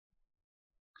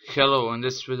Hello, in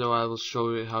this video I will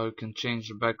show you how you can change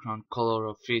the background color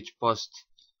of each post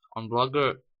on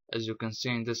Blogger. As you can see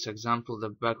in this example, the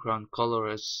background color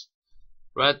is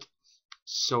red.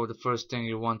 So the first thing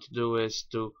you want to do is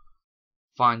to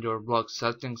find your blog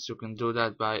settings. You can do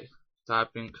that by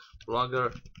typing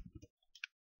Blogger,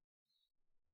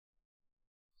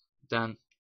 then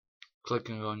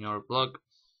clicking on your blog.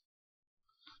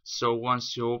 So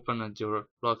once you open at your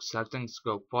blog settings,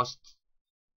 go post.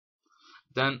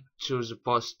 Then choose a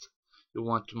post you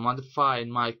want to modify. In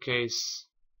my case,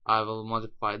 I will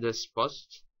modify this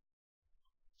post.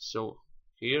 So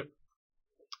here,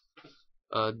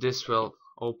 this will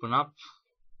open up.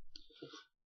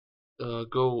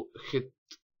 Go hit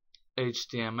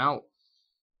HTML,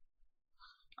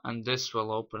 and this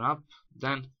will open up.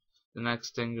 Then the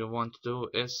next thing you want to do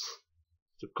is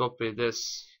to copy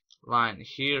this line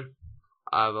here.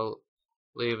 I will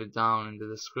leave it down in the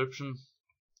description.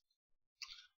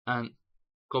 And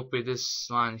copy this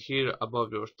line here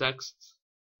above your text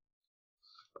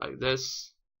like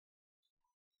this.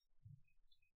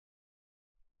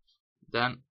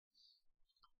 Then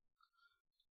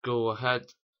go ahead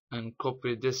and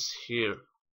copy this here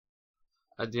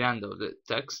at the end of the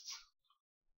text.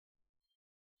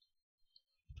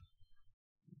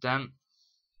 Then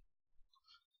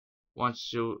once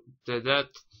you did that,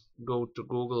 go to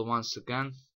Google once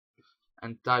again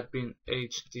and type in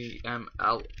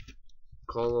HTML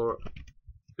color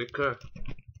picker.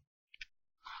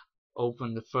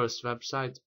 Open the first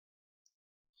website.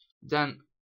 Then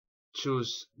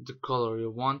choose the color you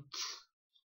want.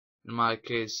 In my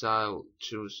case, I'll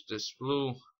choose this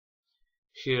blue.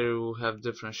 Here you have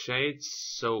different shades,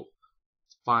 so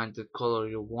find the color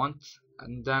you want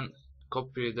and then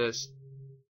copy this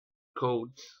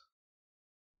code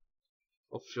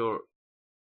of your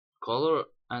color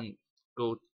and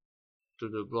go to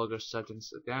the Blogger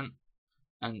settings again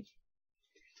and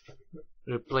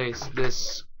replace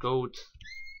this code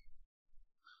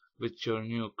with your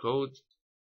new code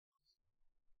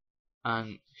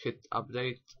and hit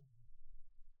update.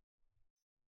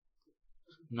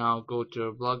 Now go to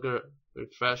your Blogger,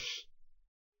 refresh,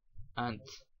 and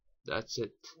that's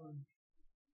it.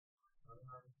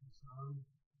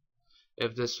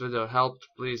 If this video helped,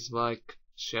 please like,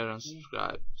 share and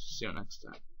subscribe. See you next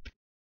time.